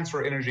can you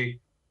transfer energy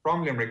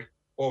from Limerick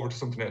over to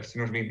something else, you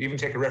know what I mean? Even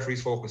take a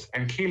referee's focus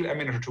and kill a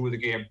minute or two of the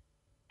game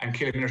and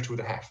kill a minute or two of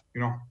the half,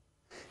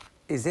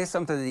 Is this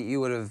something that you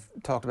would have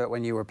talked about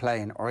when you were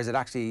playing, or is it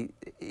actually,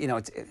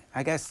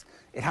 I guess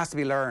it has to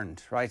be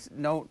learned, right?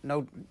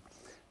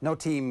 No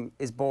team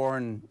is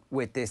born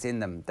with this in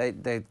them.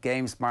 The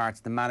game smarts,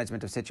 the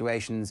management of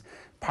situations,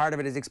 part of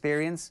it is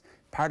experience,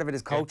 part of it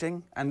is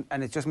coaching, and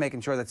it's just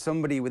making sure that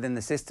somebody within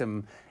the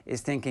system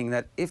is thinking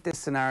that if this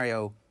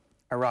scenario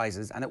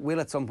arises, and it will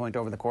at some point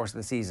over the course of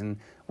the season,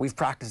 we've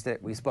practiced it,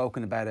 we've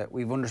spoken about it,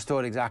 we've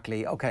understood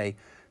exactly, okay,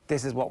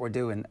 this is what we're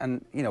doing.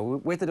 And,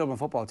 with the Dublin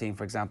football team,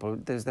 for example,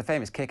 there's the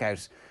famous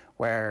kick-out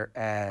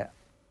where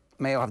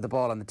Mayo have the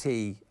ball on the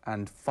tee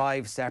and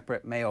 5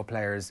 separate Mayo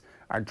players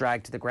are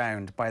dragged to the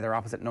ground by their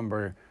opposite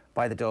number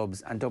by the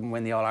Dubs, and Dublin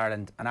win the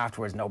All-Ireland, and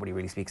afterwards nobody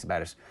really speaks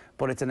about it.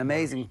 But it's an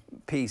amazing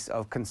piece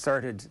of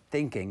concerted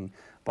thinking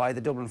by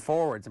the Dublin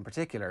forwards in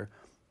particular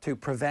to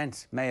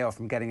prevent Mayo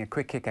from getting a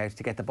quick kick out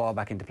to get the ball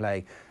back into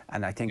play.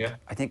 And I think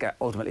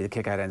ultimately the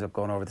kick out ends up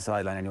going over the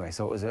sideline anyway,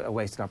 so it was a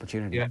wasted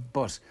opportunity. Yeah.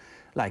 But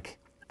like,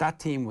 that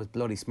team was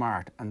bloody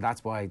smart, and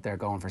that's why they're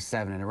going for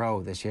 7 in a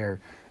row this year.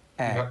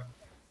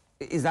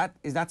 Is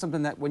that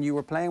something that when you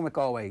were playing with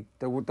Galway,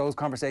 those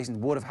conversations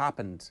would have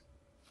happened?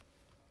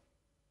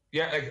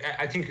 Yeah,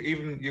 I think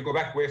even you go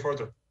back way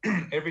further.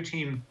 Every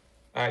team,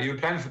 you'll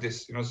plan for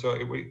this, you know. So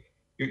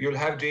you'll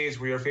have days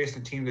where you're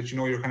facing a team that you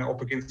know you're kind of up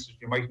against.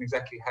 You mightn't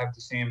exactly have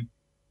the same,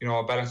 you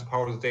know, balance of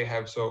power that they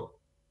have. So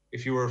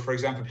if you were, for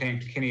example, playing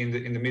Kilkenny in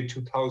the mid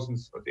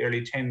 2000s or the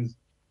early 10s,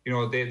 you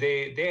know,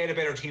 they had a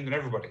better team than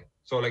everybody.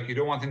 So like, you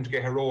don't want them to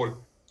get a roll,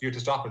 you have to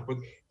stop it. But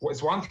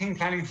it's one thing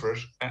planning for it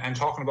and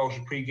talking about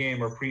it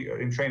pre-game or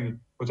in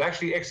training, but to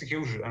actually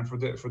execute it, and for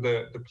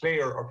the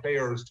player or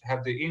players to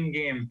have the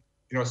in-game,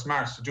 you know,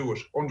 smarts to do it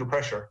under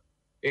pressure.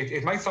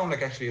 It might sound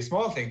like actually a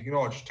small thing, you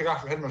know, just take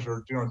off your helmet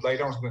or, you know, lie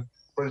down or something.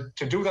 But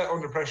to do that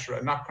under pressure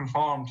and not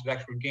conform to the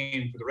actual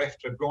game, for the ref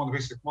to blow on the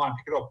whistle, come on,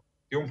 pick it up.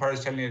 The umpire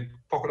is telling you,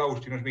 puck it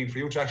out, you know what I mean? For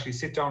you to actually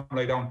sit down and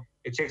lie down,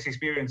 it takes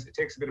experience, it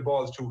takes a bit of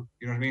balls too,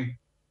 you know what I mean?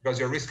 Because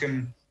you're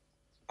risking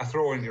a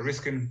throw in, you're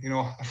risking, you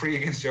know, a free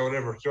against you or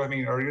whatever, do you know what I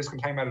mean? Or you're risking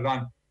time added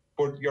on.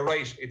 But you're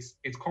right,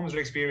 it comes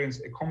with experience,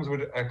 it comes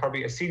with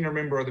probably a senior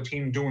member of the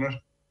team doing it,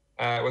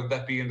 whether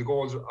that be in the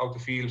goals or out the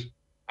field.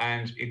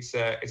 And it's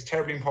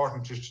terribly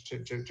important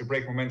to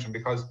break momentum,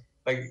 because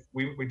like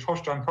we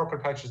touched on purple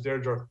patches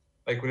there,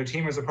 like when a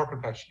team has a purple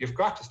patch, you've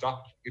got to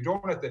stop it. You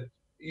don't let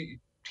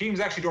teams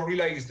actually don't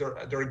realise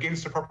they're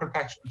against a purple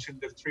patch until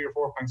they've 3 or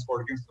 4 points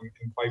scored against them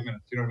in 5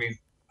 minutes. You know what I mean?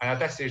 And at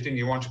that stage, then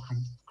you want to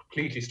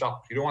completely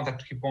stop. You don't want that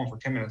to keep going for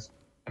 10 minutes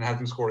and have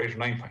them score 8 or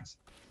 9 points.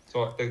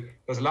 So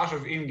there's a lot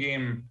of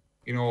in-game,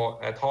 you know,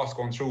 thoughts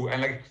going through.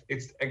 And like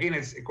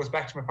it goes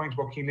back to my point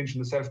about Keane Lynch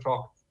and the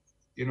self-talk.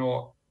 You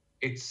know,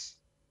 it's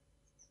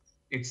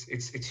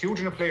huge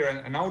in a player,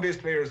 and nowadays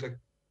players, like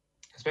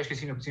especially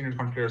senior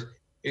country players,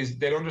 is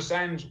they'll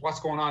understand what's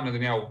going on in the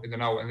now, and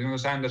they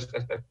understand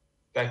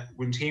that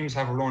when teams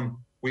have a run,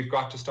 we've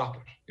got to stop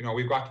it. You know,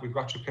 we've got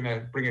to kind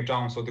of bring it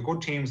down. So the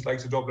good teams,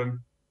 like the Dublin,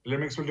 the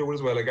Limericks will do it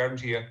as well, I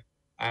guarantee you.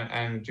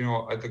 And you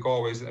know, at the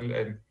Galways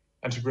and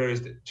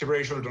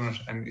Tipperary should have done it,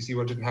 and you see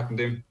what didn't happen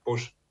to them.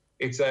 But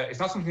it's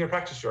not something you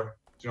practice, sure.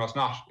 You know, it's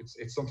not.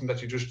 It's something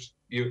that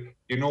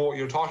you know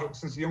you're taught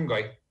since a young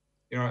guy.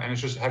 You know, and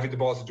it's just having the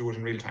balls to do it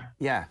in real time.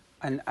 Yeah,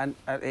 and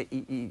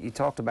you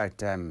talked about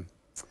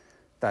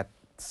that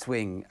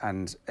swing,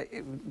 and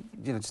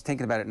you know, just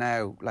thinking about it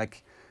now,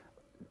 like,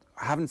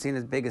 I haven't seen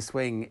as big a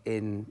swing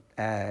in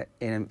a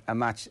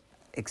match,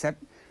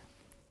 except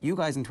you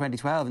guys in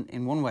 2012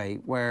 in one way,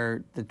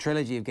 where the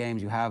trilogy of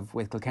games you have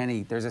with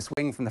Kilkenny, there's a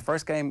swing from the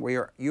first game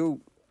where you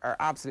are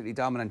absolutely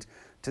dominant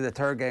to the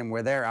third game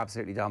where they're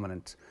absolutely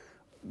dominant.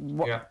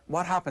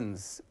 What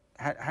happens?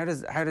 How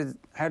does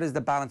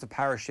the balance of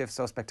power shift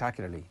so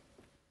spectacularly?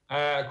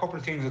 A couple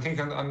of things. I think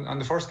on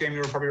the first game you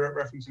were probably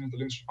referencing the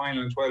Lynch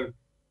final in 12,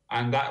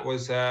 and that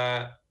was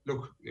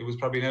look, it was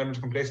probably an element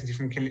of complacency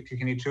from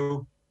Kilkenny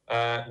too.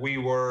 We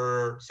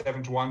were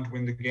 7-1 to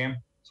win the game,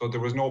 so there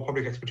was no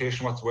public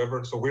expectation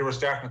whatsoever. So we were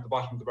starting at the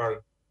bottom of the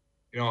barrel,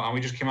 you know, and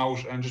we just came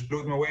out and just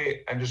blew them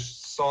away and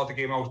just saw the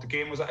game out. The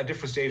game was at a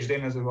different stage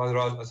then as it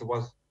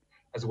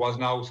was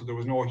now. So there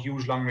was no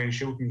huge long range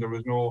shooting. There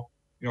was no,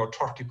 you know,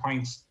 30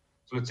 points.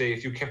 So let's say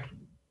if you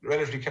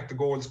relatively kept the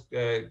goals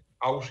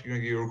out, you know,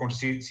 you were going to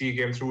see a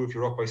game through if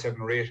you're up by 7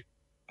 or 8.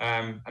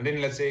 And then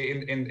let's say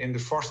in the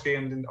first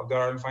game of the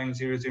Ireland final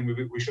series, then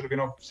we should have been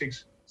up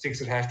 6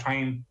 at half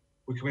time.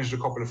 We committed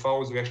a couple of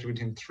fouls. We actually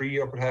went in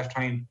 3 up at half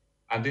time,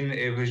 and then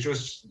it was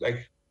just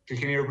like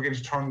Kilkenny were beginning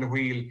to turn the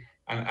wheel.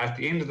 And at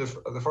the end of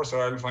the first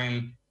Ireland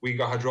final, we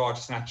got a draw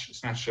to snatch.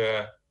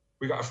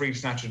 We got a free to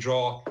snatch a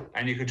draw,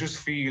 and you could just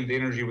feel the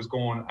energy was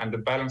going and the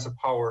balance of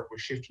power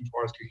was shifting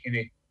towards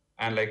Kilkenny.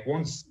 And like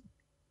once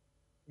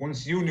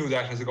you knew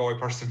that as a Galway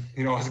person,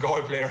 you know, as a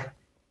Galway player,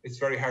 it's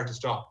very hard to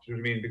stop. Do you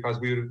know what I mean? Because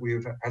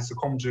we had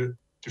succumbed to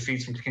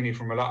defeats from Kilkenny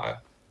from a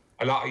lot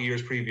of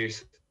years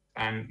previous,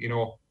 and you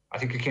know, I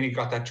think Kilkenny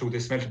got that too. They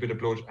smelt a bit of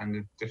blood,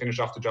 and they finished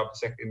off the job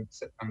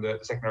on the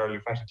second early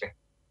emphatically.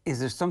 Is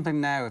there something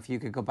now, if you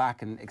could go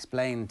back and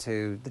explain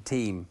to the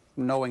team,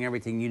 knowing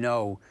everything you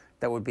know,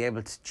 that would be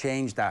able to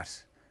change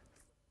that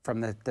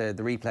from the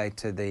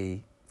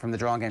replay from the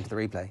drawn game to the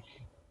replay?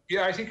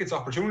 Yeah, I think it's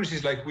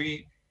opportunities. Like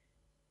we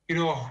had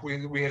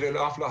an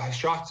awful lot of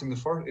shots in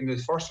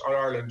the first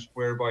All-Ireland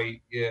whereby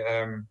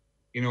you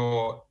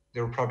know,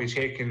 they were probably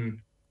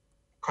taken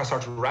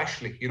sort of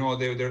rashly. You know,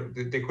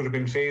 they could have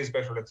been phased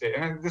better, let's say.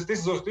 And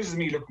this is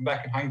me looking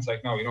back in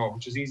hindsight now, you know,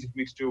 which is easy for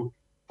me to do.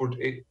 But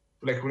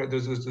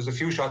there's a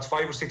few shots,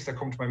 5 or 6 that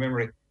come to my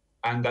memory,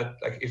 and that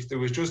like if there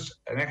was just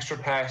an extra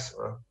pass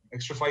or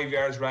extra 5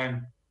 yards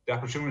ran, the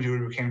opportunity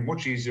would have become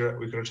much easier.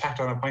 We could have tacked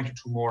on a point or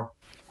two more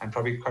and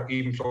probably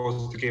even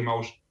closed the game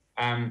out.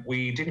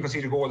 We didn't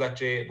concede a goal that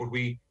day, but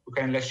we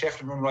kind of let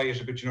Sheffield run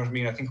riot a bit, you know what I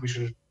mean? I think we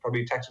should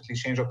probably tactically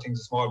change up things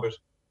a small bit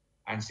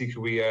and see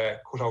could we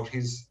cut out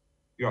his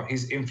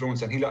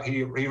influence. And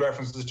he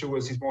references it too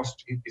as his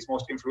most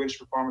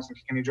influential performance in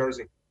Kilkenny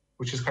jersey,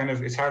 which is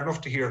it's hard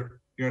enough to hear,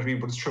 you know what I mean?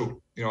 But it's true,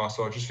 you know.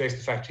 So just face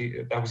the fact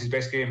that was his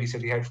best game. He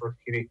said he had for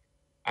Kilkenny,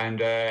 and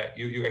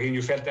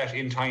you felt that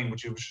in time,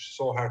 which it was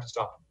so hard to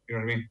stop. You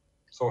know what I mean?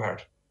 So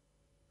hard.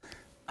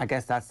 I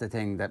guess that's the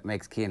thing that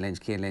makes Cian Lynch,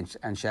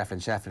 and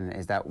Shefflin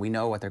is that we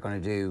know what they're going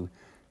to do.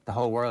 The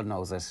whole world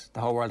knows it.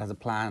 The whole world has a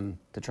plan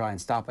to try and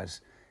stop it,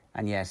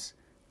 and yet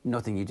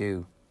nothing you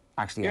do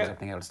actually ends up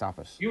being able to stop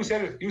it. You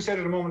said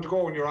it a moment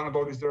ago when you were on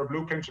about, is there a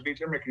blueprint to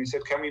beat Limerick? And you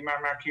said, can we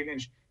mark Cian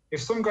Lynch?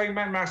 If some guy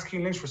marks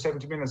Cian Lynch for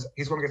 70 minutes,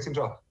 he's going to get sent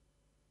off.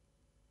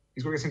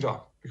 He's going to get sent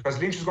off because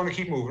Lynch is going to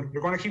keep moving.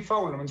 You're going to keep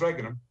fouling him and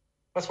dragging him.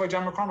 That's why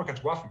John McCormack had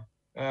to go off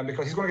him,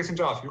 because he's going to get sent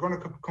off. You're going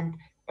to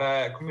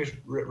commit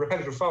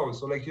repetitive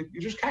fouls. So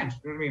you just can't.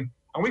 You know what I mean?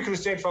 And we could have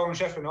stayed fouling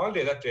Sheffield all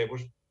day that day, but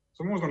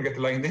someone's going to get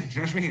the line in. You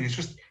know what I mean? It's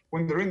just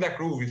when they're in that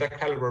groove, that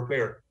caliber of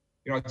player.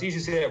 You know, it's easy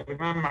to say we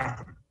man mark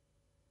them.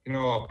 You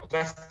know, but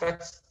that's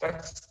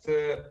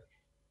the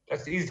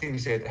easy thing to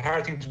say. The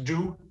hard thing to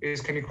do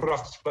is, can you cut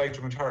off the supply to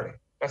him entirely?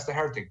 That's the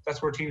hard thing.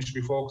 That's where teams should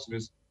be focusing.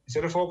 Is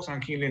instead of focusing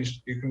on Cian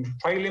Lynch, you can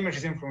try to limit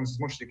his influence as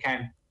much as you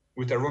can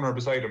with their runner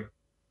beside him.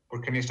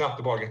 But can you stop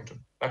the ball getting to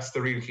him? That's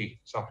the real key.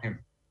 Stop him.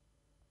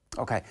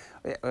 Okay,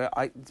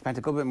 I spent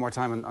a good bit more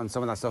time on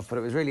some of that stuff, but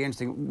it was really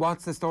interesting.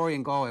 What's the story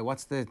in Galway?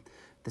 What's the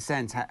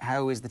sense?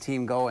 How is the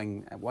team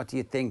going? What do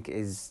you think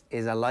is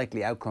a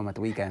likely outcome at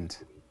the weekend?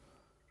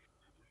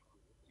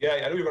 Yeah,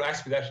 I know you're going to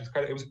ask me that.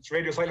 It's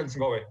radio silence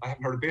in Galway. I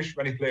haven't heard a bit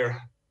from any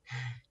player.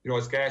 You know,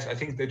 it's gas. I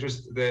think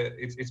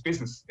it's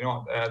business. You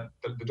know,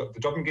 the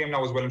Dublin game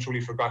now is well and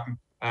truly forgotten.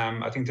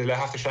 I think they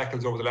left the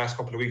shackles over the last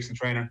couple of weeks in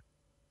training.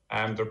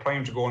 They're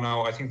primed to go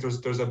now. I think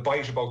there's a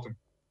bite about them.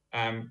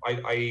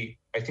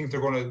 I think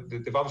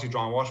they've obviously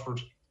drawn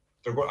Waterford.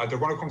 They're going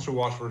to come through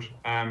Waterford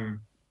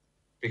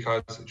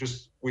because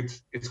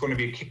it's going to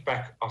be a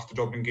kickback off the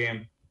Dublin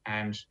game,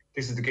 and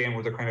this is the game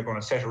where they're kind of going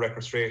to set a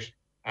record straight.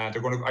 I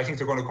think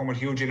they're going to come with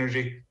huge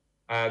energy.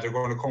 They're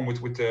going to come with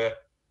the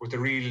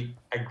real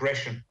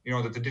aggression, you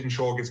know, that they didn't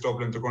show against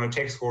Dublin. They're going to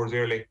take scores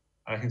early,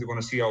 and I think they're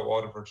going to see out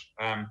Waterford.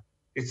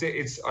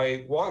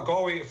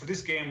 Galway for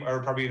this game are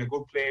probably in a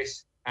good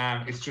place.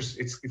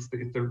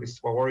 It's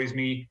what worries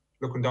me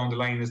looking down the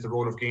line is the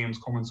roll of games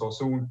coming so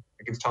soon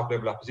against top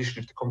level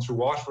opposition. If they come through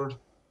Waterford,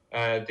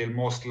 they'll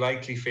most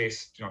likely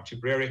face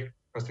Tipperary,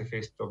 because they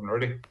faced Dublin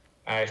already.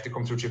 If they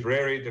come through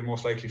Tipperary, they'll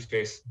most likely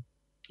face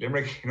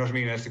Limerick. You know what I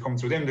mean? And if they come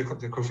through them, they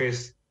could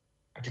face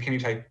a Kilkenny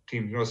type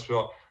team. You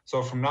know,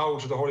 so from now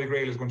to the Holy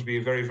Grail is going to be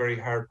a very, very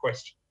hard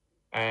quest.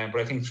 But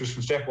I think just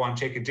from step one,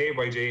 take it day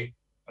by day,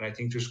 and I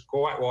think just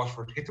go at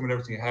Waterford, hit them with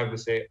everything you have to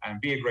say, and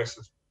be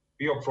aggressive,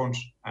 be upfront,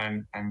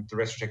 and the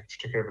rest will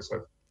take care of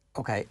itself.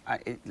 Okay,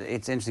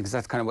 it's interesting because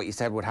that's kind of what you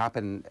said would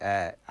happen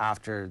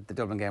after the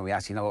Dublin game. We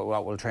asked,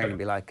 what will training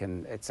be like,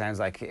 and it sounds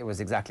like it was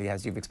exactly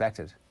as you've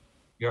expected.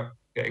 Yeah,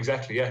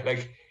 exactly. Yeah,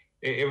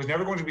 it was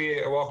never going to be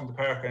a walk in the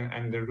park,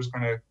 and they're just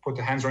going to put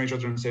their hands around each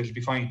other and say it'll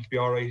be fine, it'll be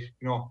all right.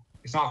 You know,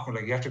 it's not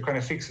going you have to kind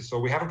of fix it. So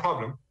we have a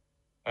problem.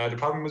 The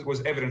problem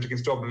was evident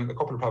against Dublin. A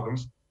couple of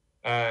problems.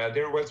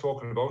 They're well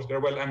spoken about.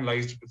 They're well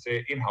analysed, let's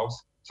say,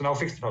 in-house. So now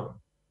fix the problem.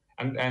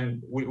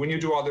 And when you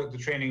do all the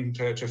training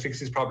to fix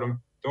this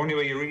problem, the only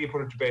way you really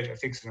put it to bed and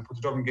fix it and put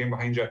the Dublin game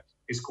behind you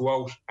is go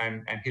out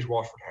and hit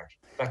Waterford hard.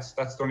 That's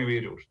the only way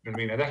you do it. You know what I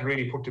mean? And that'll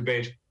really put to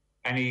bed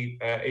any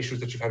issues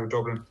that you've had with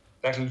Dublin.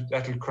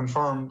 That'll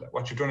confirm that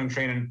what you've done in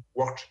training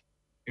worked.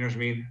 You know what I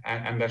mean?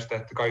 And that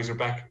the guys are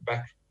back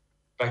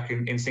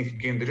in sync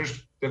again.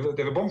 They've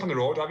a bump on the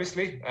road,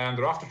 obviously.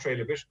 They're off the trail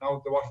a bit.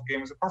 Now the Waterford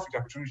game is a perfect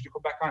opportunity to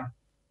come back on.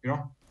 You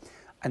know.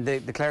 And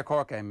the Clare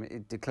Cork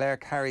game, did Clare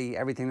carry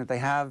everything that they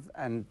have,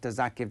 and does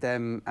that give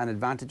them an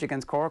advantage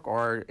against Cork,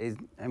 or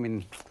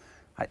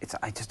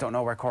I just don't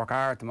know where Cork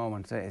are at the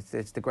moment.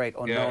 It's the great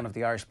unknown of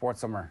the Irish sports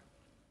summer.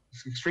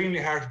 It's extremely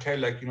hard to tell.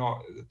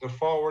 The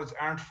forwards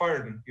aren't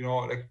firing.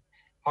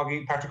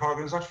 Patrick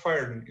Horgan is not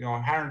firing.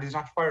 Harland is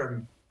not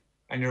firing,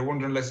 and you're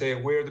wondering, let's say,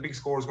 where the big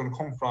score is going to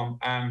come from.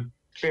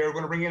 Clare are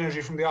going to bring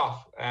energy from the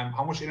off.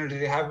 How much energy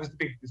they have is the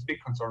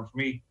big concern for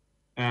me,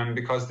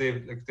 because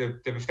they've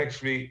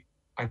effectively.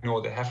 I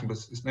know that happened, but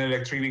it's nearly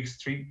like 3 weeks.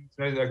 It's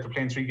nearly like they're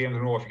playing 3 games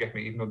in a row, if you get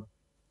me, even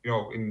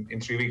though, in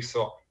 3 weeks.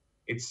 So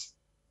it's,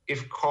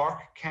 if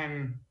Cork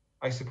can,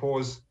 I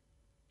suppose,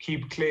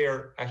 keep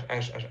Clare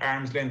at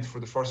arm's length for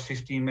the first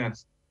 15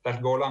 minutes,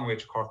 that'll go a long way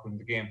to Cork winning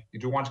the game. You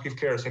do want to give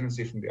Clare a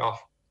tendency from the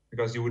off,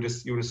 because you would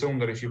assume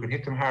that if you can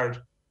hit them hard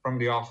from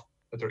the off,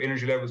 that their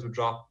energy levels would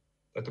drop,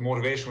 that the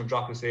motivation would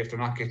drop, let's say, if they're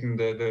not getting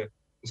the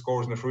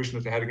scores and the fruition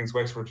that they had against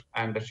Wexford,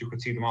 and that you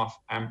could see them off.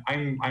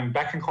 I'm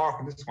backing Cork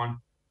in this one,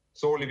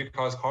 solely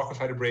because Cork have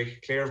had a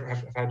break. Clare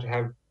have had to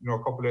have a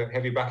couple of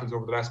heavy battles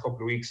over the last couple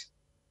of weeks,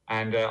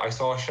 and I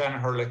saw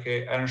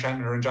Aaron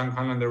Shanahan and John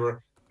Conlon. They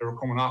were They were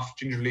coming off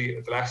gingerly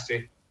at the last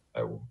day.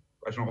 I don't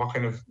know what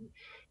kind of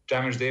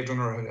damage they've done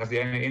or have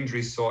they any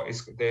injuries. So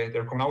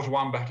they're coming out of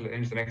one battle and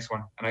into the next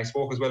one. And I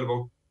spoke as well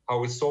about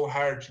how it's so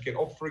hard to get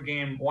up for a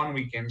game one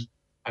weekend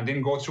and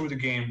then go through the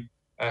game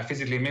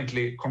physically and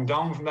mentally, come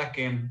down from that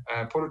game,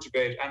 put it to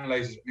bed,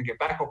 analyse it, and get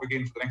back up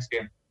again for the next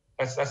game.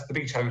 That's the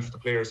big challenge for the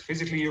players.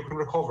 Physically, you can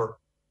recover,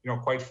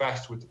 quite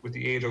fast with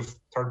the aid of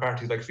third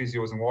parties like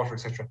physios and water,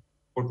 etc.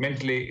 But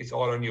mentally, it's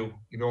all on you,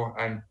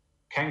 And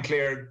can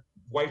Clare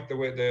wipe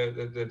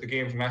the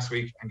game from last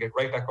week and get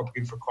right back up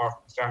again for Cork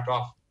and start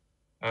off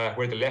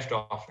where they left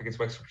off against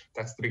Wexford?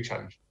 That's the big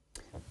challenge.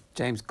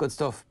 James, good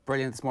stuff.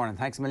 Brilliant this morning.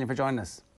 Thanks a million for joining us.